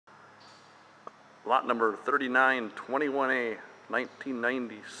Lot number 3921A,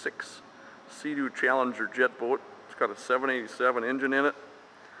 1996 Sea-Doo Challenger jet boat. It's got a 787 engine in it.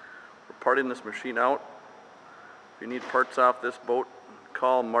 We're parting this machine out. If you need parts off this boat,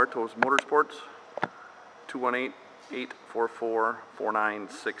 call Marto's Motorsports,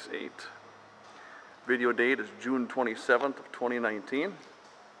 218-844-4968. Video date is June 27th of 2019.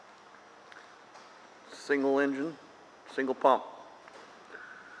 Single engine, single pump.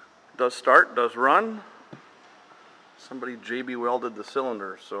 Does start, does run. Somebody JB welded the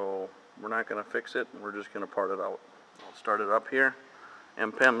cylinder, so we're not going to fix it. We're just going to part it out. I'll start it up here.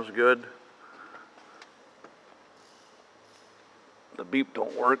 MPEM's good. The beep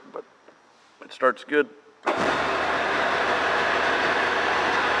don't work, but it starts good.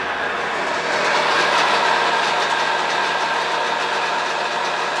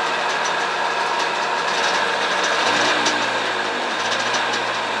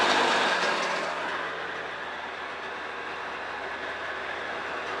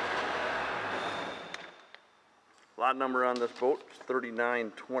 Lot number on this boat is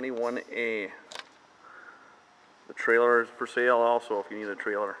 3921A. The trailer is for sale also if you need a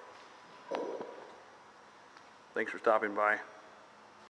trailer. Thanks for stopping by.